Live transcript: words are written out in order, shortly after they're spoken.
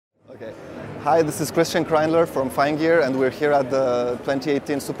Hi, this is Christian Kreinler from Finegear, and we're here at the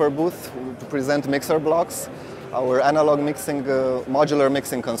 2018 Superbooth to present Mixerblocks, our analog mixing, modular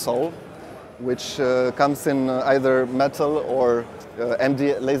mixing console, which comes in either metal or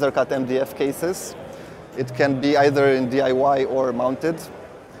laser-cut MDF cases. It can be either in DIY or mounted.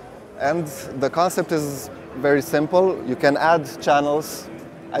 And the concept is very simple. You can add channels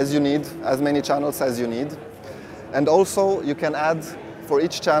as you need, as many channels as you need. And also you can add for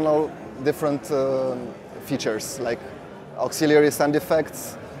each channel different features like auxiliary sound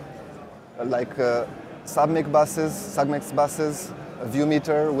effects, like submix buses, a view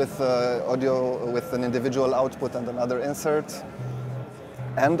meter with audio with an individual output and another insert.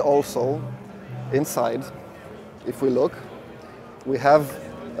 And also inside, if we look, we have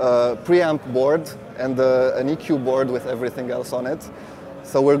a preamp board and an EQ board with everything else on it.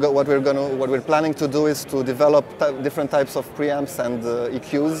 So what we're planning to do is to develop different types of preamps and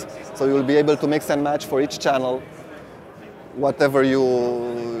EQs. So you will be able to mix and match for each channel whatever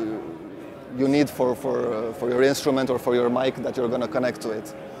you need for your instrument or for your mic that you're going to connect to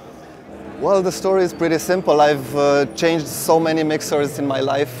it. Well, the story is pretty simple. I've changed so many mixers in my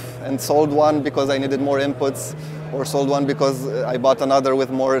life and sold one because I needed more inputs, or sold one because I bought another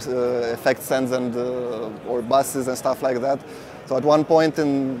with more effect sends and or buses and stuff like that. So at one point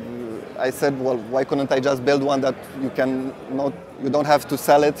I said, well, why couldn't I just build one that you don't have to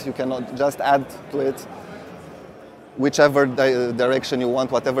sell it, you can just add to it whichever direction you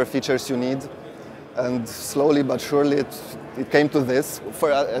want, whatever features you need. And slowly but surely it came to this.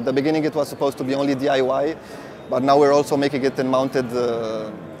 At the beginning it was supposed to be only DIY, but now we're also making it in mounted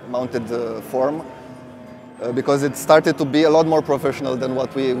form. Because it started to be a lot more professional than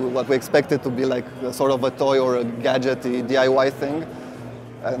what we expected to be, like a sort of a toy or a gadgety DIY thing,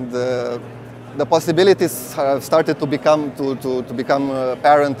 and the possibilities have started to become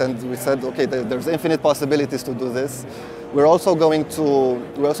apparent, and we said, okay, there's infinite possibilities to do this. We also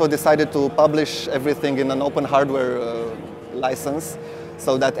decided to publish everything in an open hardware license,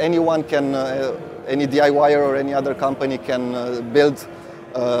 so that anyone can, any DIYer or any other company can build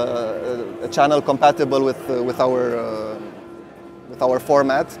a channel compatible with our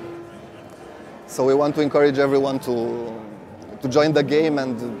format. So we want to encourage everyone to join the game,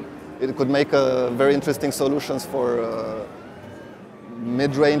 and it could make very interesting solutions for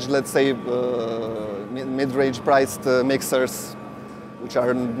mid-range, let's say, mid-range priced mixers, which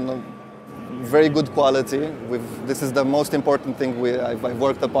are very good quality. This is the most important thing I've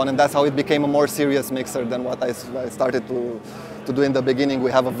worked upon, and that's how it became a more serious mixer than what I started to do in the beginning.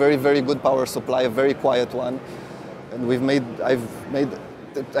 We have a very, very good power supply, a very quiet one, and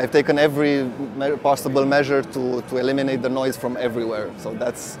I've taken every possible measure to eliminate the noise from everywhere. So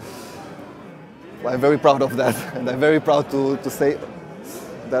I'm very proud of that, and I'm very proud to say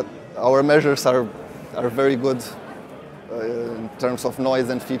that our measures are very good in terms of noise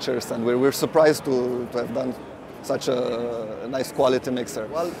and features, and we're surprised to have done such a nice quality mixer.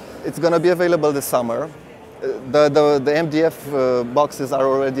 Well, it's going to be available this summer. The MDF boxes are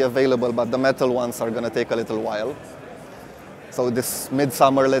already available, but the metal ones are going to take a little while. So this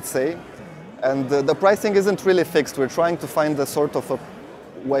midsummer, let's say. And the pricing isn't really fixed. We're trying to find a sort of a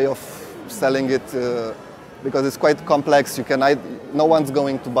way of selling it because it's quite complex. No one's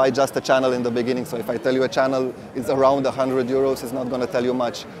going to buy just a channel in the beginning. So if I tell you a channel is around 100 euros, it's not going to tell you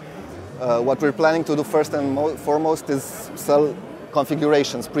much. What we're planning to do first and foremost is sell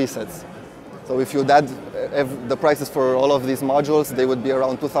configurations, presets. So if you add the prices for all of these modules, they would be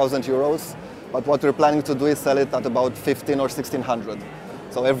around 2,000 euros. But what we're planning to do is sell it at about 1,500 or 1,600.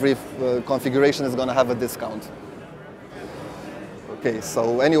 So every configuration is going to have a discount. Okay,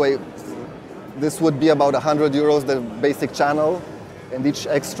 so anyway, this would be about 100 euros, the basic channel, and each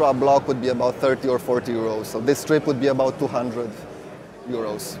extra block would be about 30 or 40 euros. So this strip would be about 200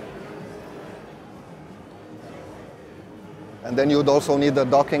 euros. And then you would also need a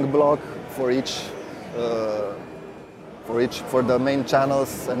docking block for the main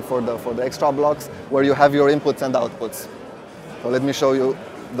channels and for the extra blocks, where you have your inputs and outputs. So let me show you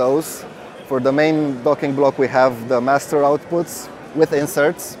those. For the main docking block, we have the master outputs with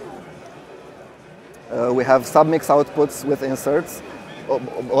inserts. We have submix outputs with inserts.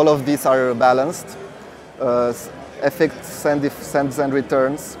 All of these are balanced. Effect sends and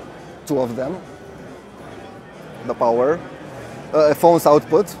returns, 2 of them. The power. Phones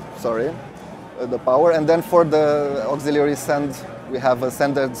output, sorry. The power. And then for the auxiliary send, we have a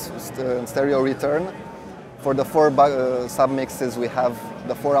send and stereo return. For the 4 submixes, we have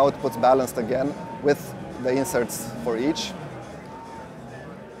the 4 outputs balanced again with the inserts for each.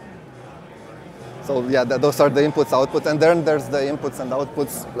 So yeah, those are the inputs, outputs, and then there's the inputs and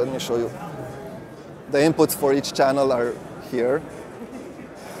outputs. Let me show you. The inputs for each channel are here.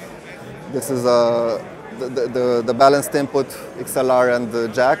 This is the balanced input, XLR and the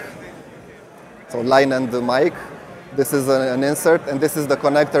jack. So line and the mic. This is an insert, and this is the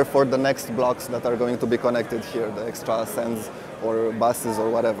connector for the next blocks that are going to be connected here, the extra sends or buses or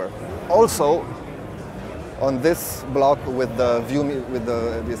whatever. Also, on this block with the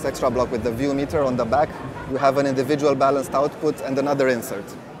this extra block with the view meter on the back, you have an individual balanced output and another insert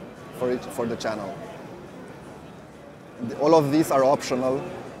for the channel. All of these are optional,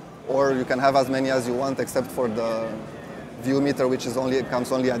 or you can have as many as you want, except for the view meter, which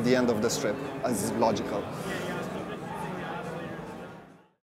comes only at the end of the strip, as logical.